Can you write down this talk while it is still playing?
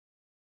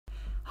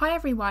Hi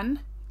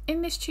everyone,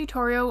 in this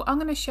tutorial I'm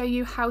going to show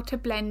you how to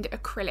blend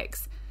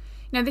acrylics.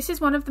 Now this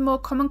is one of the more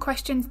common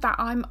questions that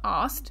I'm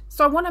asked,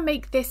 so I want to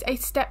make this a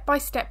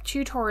step-by-step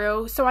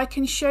tutorial so I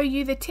can show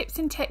you the tips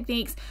and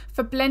techniques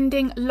for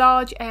blending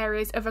large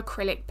areas of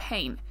acrylic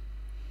paint.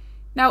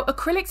 Now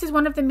acrylics is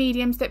one of the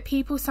mediums that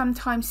people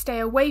sometimes stay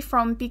away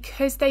from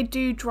because they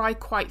do dry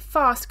quite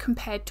fast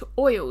compared to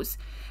oils.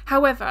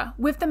 However,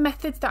 with the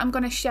methods that I'm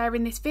going to share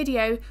in this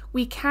video,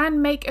 we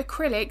can make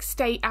acrylics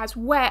stay as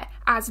wet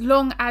as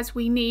long as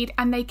we need,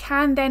 and they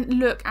can then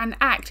look and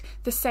act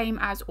the same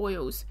as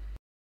oils.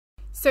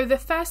 So the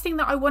first thing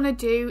that I want to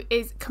do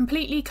is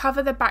completely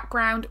cover the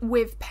background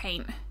with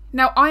paint.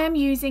 Now I am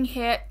using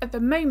here at the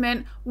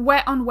moment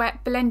wet on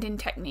wet blending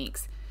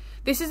techniques.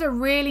 This is a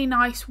really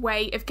nice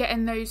way of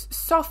getting those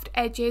soft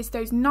edges,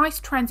 those nice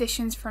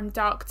transitions from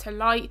dark to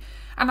light,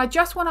 and I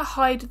just want to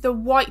hide the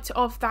white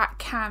of that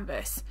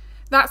canvas.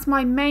 That's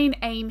my main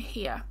aim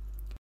here.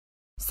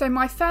 So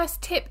my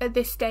first tip at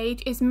this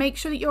stage is make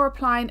sure that you're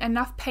applying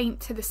enough paint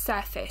to the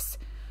surface.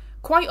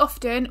 Quite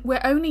often we're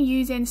only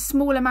using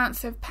small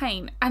amounts of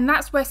paint, and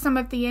that's where some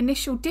of the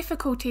initial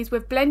difficulties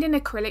with blending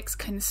acrylics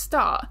can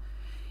start.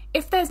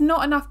 If there's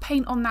not enough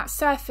paint on that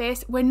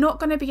surface, we're not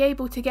going to be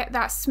able to get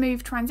that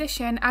smooth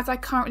transition as I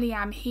currently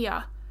am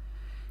here.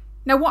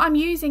 Now what I'm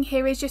using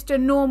here is just a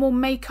normal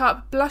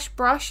makeup blush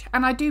brush,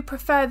 and I do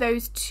prefer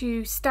those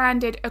to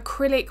standard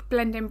acrylic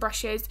blending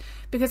brushes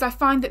because I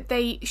find that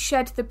they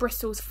shed the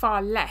bristles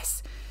far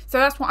less. So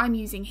that's what I'm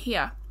using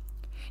here.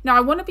 Now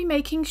I want to be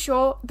making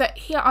sure that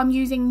here I'm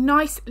using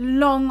nice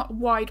long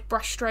wide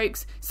brush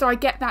strokes so I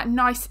get that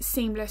nice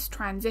seamless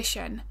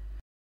transition.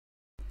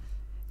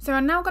 So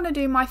I'm now going to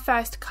do my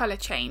first colour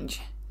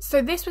change.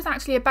 So this was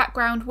actually a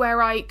background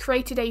where I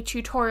created a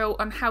tutorial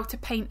on how to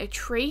paint a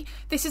tree.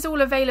 This is all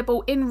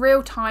available in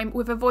real time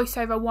with a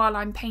voiceover while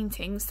I'm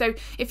painting. So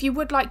if you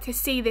would like to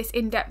see this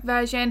in-depth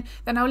version,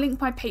 then I'll link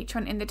my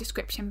Patreon in the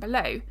description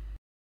below.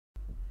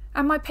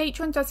 And my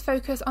Patreon does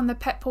focus on the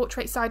pet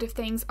portrait side of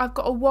things. I've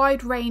got a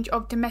wide range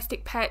of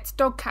domestic pets,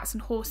 dog, cats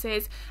and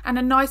horses, and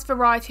a nice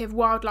variety of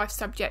wildlife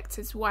subjects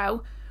as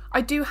well. I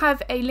do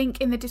have a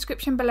link in the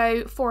description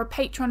below for a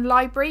Patreon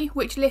library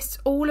which lists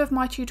all of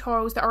my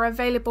tutorials that are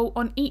available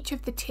on each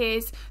of the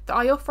tiers that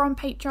I offer on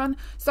Patreon.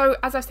 So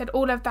as I said,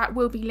 all of that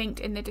will be linked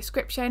in the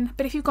description,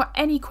 but if you've got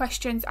any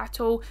questions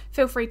at all,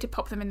 feel free to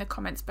pop them in the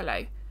comments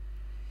below.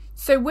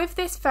 So with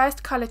this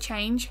first colour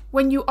change,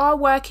 when you are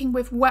working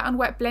with wet on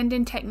wet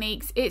blending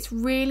techniques, it's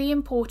really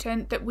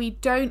important that we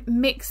don't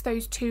mix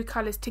those two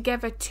colours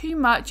together too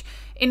much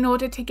in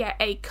order to get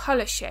a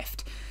colour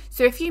shift.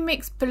 So if you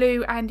mix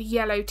blue and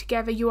yellow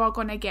together, you are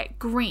going to get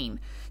green.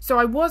 So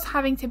I was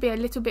having to be a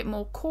little bit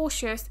more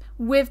cautious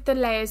with the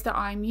layers that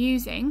I'm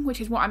using, which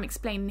is what I'm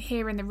explaining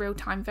here in the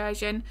real-time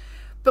version.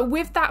 But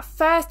with that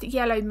first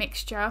yellow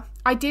mixture,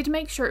 I did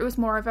make sure it was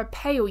more of a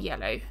pale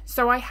yellow.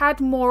 So I had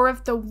more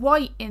of the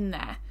white in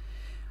there.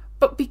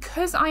 But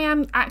because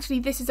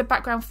this is a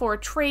background for a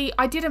tree,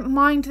 I didn't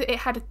mind that it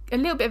had a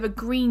little bit of a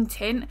green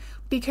tint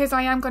because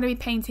I am going to be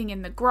painting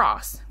in the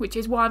grass, which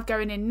is why I'm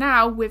going in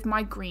now with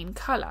my green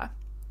colour.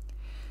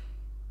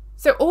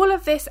 So all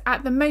of this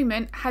at the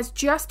moment has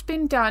just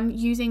been done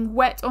using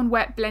wet on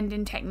wet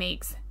blending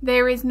techniques.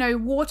 There is no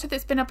water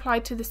that's been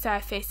applied to the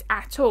surface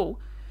at all.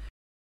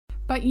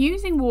 But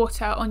using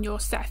water on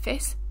your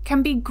surface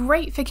can be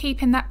great for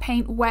keeping that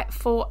paint wet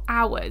for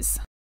hours.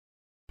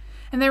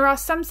 And there are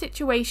some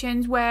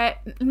situations where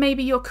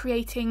maybe you're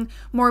creating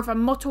more of a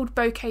mottled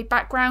bouquet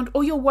background,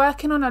 or you're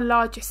working on a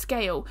larger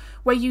scale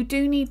where you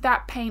do need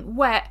that paint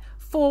wet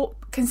for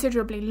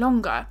considerably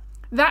longer.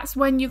 That's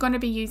when you're going to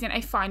be using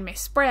a fine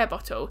mist sprayer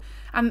bottle,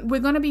 and we're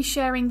going to be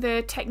sharing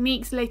the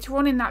techniques later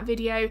on in that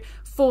video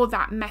for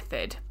that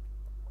method.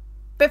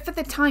 But for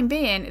the time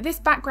being, this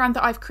background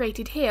that I've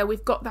created here,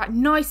 we've got that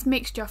nice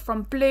mixture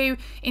from blue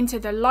into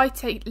the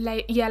lighter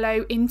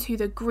yellow into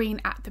the green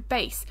at the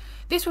base.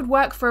 This would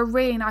work for a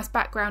really nice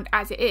background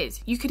as it is.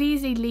 You could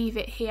easily leave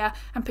it here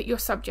and put your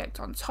subject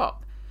on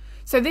top.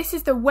 So this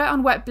is the wet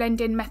on wet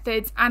blending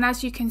methods, and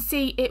as you can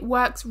see, it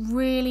works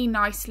really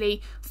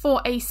nicely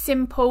for a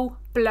simple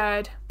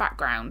blurred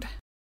background.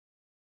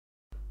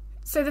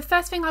 So the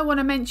first thing I want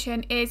to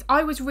mention is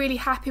I was really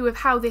happy with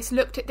how this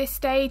looked at this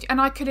stage,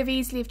 and I could have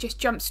easily just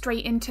jumped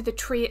straight into the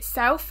tree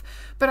itself,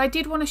 but I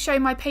did want to show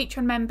my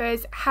Patreon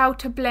members how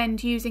to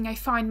blend using a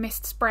fine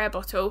mist sprayer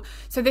bottle.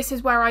 So this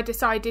is where I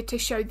decided to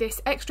show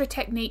this extra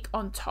technique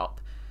on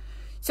top.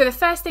 So the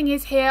first thing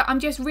is here, I'm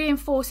just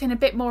reinforcing a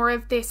bit more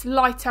of this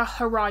lighter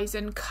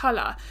horizon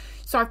colour.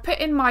 So I've put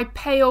in my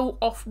pale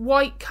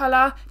off-white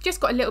colour, just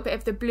got a little bit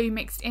of the blue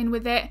mixed in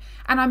with it,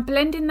 and I'm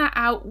blending that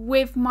out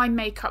with my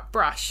makeup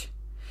brush.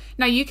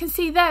 Now you can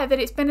see there that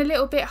it's been a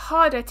little bit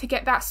harder to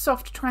get that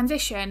soft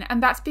transition,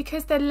 and that's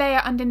because the layer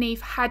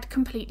underneath had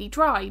completely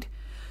dried.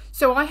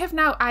 So I have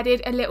now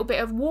added a little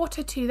bit of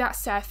water to that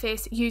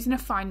surface using a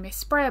fine mist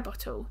sprayer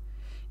bottle.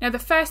 Now the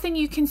first thing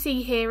you can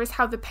see here is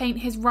how the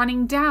paint is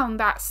running down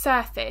that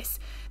surface.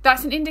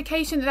 That's an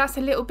indication that that's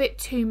a little bit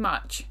too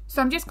much.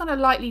 So I'm just going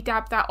to lightly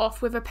dab that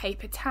off with a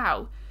paper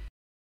towel.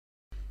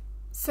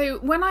 So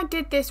when I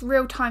did this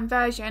real-time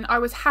version, I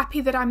was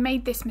happy that I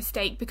made this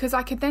mistake because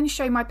I could then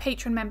show my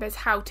Patreon members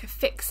how to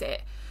fix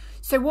it.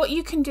 So what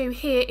you can do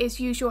here is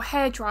use your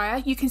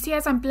hairdryer. You can see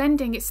as I'm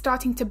blending, it's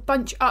starting to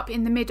bunch up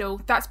in the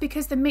middle. That's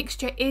because the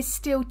mixture is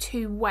still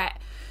too wet.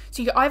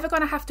 So you're either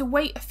going to have to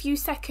wait a few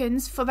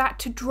seconds for that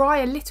to dry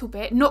a little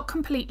bit, not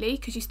completely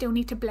because you still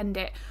need to blend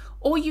it,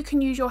 or you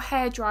can use your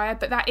hairdryer,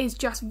 but that is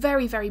just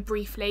very, very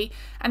briefly,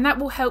 and that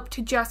will help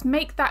to just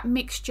make that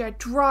mixture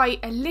dry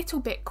a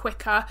little bit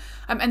quicker,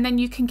 and then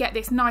you can get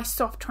this nice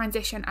soft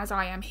transition as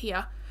I am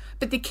here.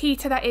 But the key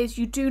to that is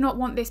you do not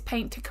want this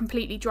paint to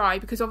completely dry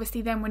because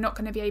obviously then we're not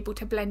going to be able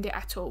to blend it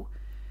at all.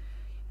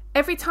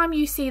 Every time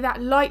you see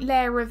that light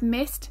layer of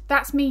mist,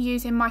 that's me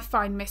using my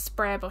fine mist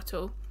sprayer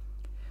bottle.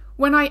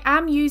 When I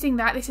am using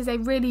that, this is a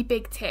really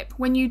big tip.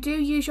 When you do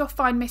use your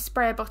fine mist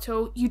sprayer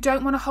bottle, you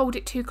don't want to hold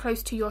it too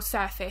close to your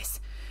surface.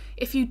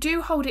 If you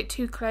do hold it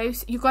too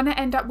close, you're going to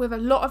end up with a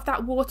lot of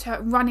that water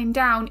running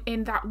down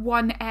in that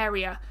one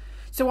area.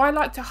 So I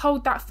like to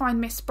hold that fine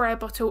mist sprayer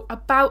bottle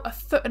about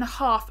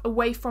 1.5 feet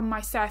away from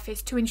my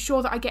surface to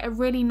ensure that I get a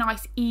really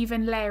nice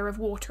even layer of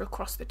water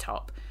across the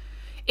top.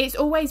 It's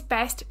always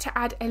best to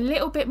add a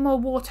little bit more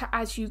water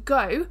as you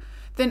go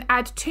than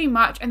add too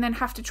much and then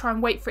have to try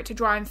and wait for it to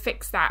dry and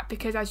fix that,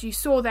 because as you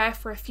saw there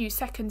for a few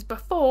seconds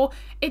before,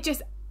 it's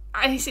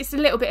a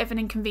little bit of an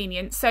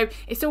inconvenience. So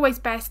it's always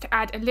best to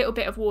add a little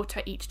bit of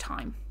water each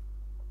time.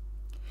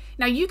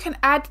 Now you can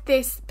add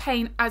this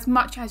paint as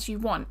much as you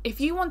want. If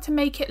you want to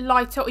make it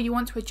lighter or you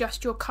want to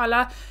adjust your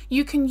colour,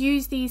 you can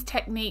use these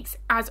techniques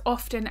as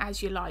often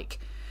as you like.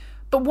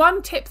 But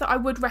one tip that I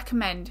would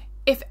recommend,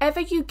 if ever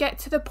you get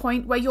to the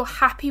point where you're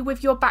happy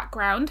with your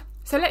background,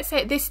 so let's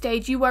say at this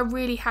stage you were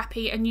really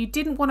happy and you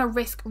didn't want to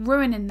risk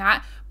ruining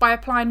that by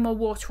applying more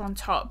water on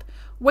top,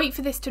 wait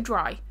for this to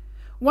dry.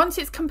 Once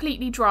it's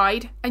completely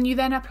dried and you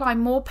then apply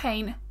more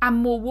paint and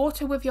more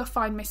water with your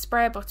fine mist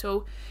sprayer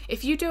bottle,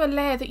 if you do a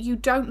layer that you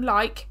don't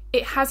like,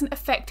 it hasn't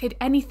affected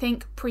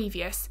anything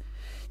previous.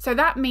 So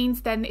that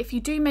means then if you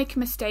do make a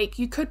mistake,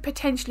 you could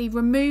potentially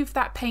remove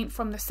that paint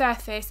from the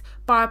surface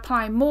by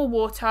applying more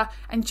water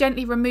and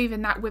gently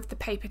removing that with the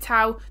paper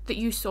towel that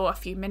you saw a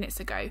few minutes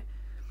ago.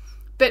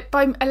 But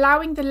by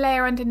allowing the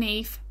layer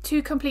underneath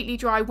to completely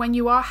dry when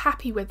you are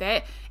happy with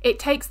it, it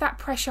takes that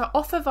pressure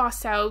off of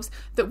ourselves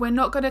that we're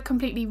not going to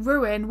completely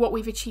ruin what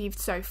we've achieved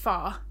so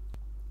far.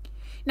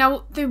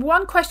 Now, the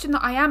one question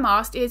that I am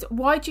asked is,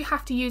 why do you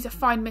have to use a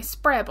fine mist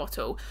sprayer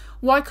bottle?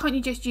 Why can't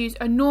you just use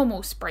a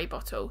normal spray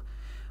bottle?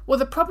 Well,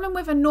 the problem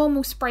with a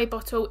normal spray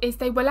bottle is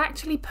they will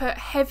actually put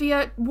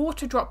heavier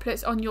water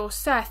droplets on your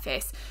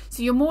surface,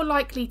 so you're more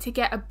likely to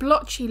get a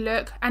blotchy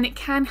look and it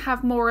can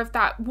have more of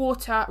that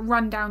water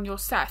run down your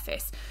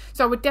surface.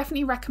 So I would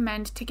definitely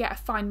recommend to get a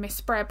fine mist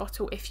sprayer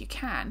bottle if you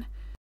can.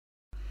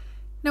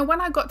 Now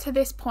when I got to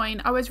this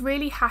point, I was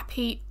really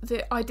happy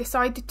that I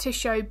decided to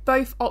show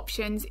both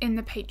options in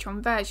the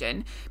Patreon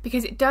version,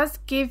 because it does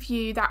give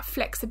you that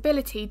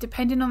flexibility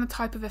depending on the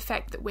type of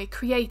effect that we're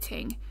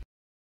creating.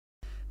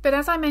 But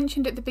as I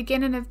mentioned at the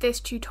beginning of this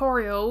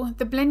tutorial,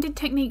 the blended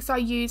techniques I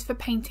use for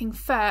painting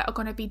fur are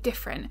going to be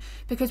different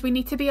because we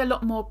need to be a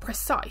lot more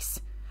precise.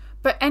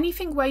 But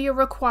anything where you're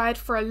required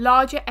for a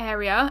larger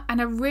area and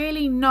a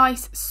really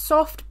nice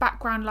soft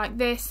background like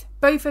this,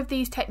 both of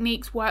these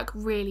techniques work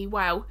really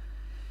well.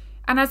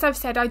 And as I've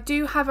said, I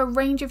do have a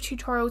range of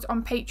tutorials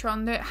on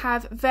Patreon that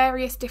have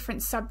various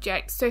different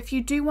subjects. So if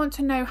you do want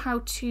to know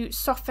how to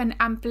soften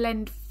and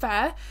blend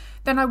fur,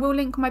 then I will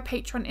link my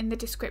Patreon in the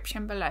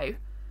description below.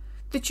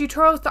 The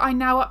tutorials that I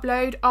now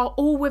upload are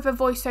all with a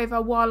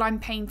voiceover while I'm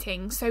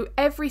painting, so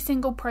every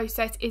single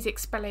process is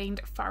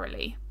explained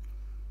thoroughly.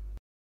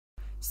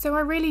 So I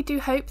really do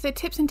hope the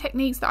tips and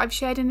techniques that I've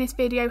shared in this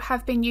video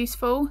have been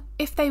useful.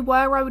 If they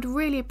were, I would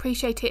really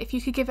appreciate it if you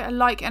could give it a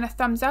like and a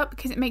thumbs up,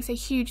 because it makes a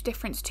huge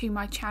difference to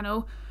my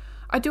channel.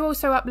 I do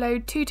also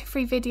upload 2 to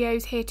 3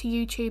 videos here to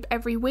YouTube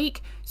every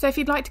week, so if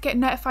you'd like to get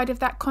notified of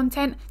that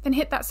content, then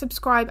hit that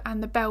subscribe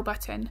and the bell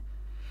button.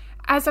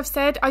 As I've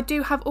said, I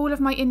do have all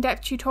of my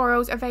in-depth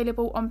tutorials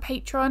available on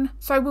Patreon,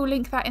 so I will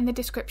link that in the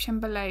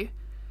description below.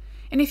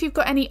 And if you've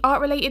got any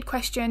art related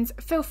questions,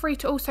 feel free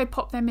to also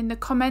pop them in the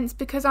comments,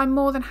 because I'm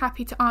more than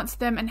happy to answer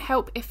them and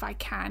help if I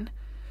can.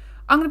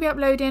 I'm going to be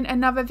uploading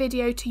another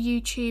video to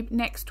YouTube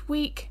next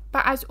week,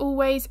 but as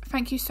always,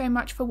 thank you so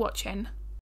much for watching.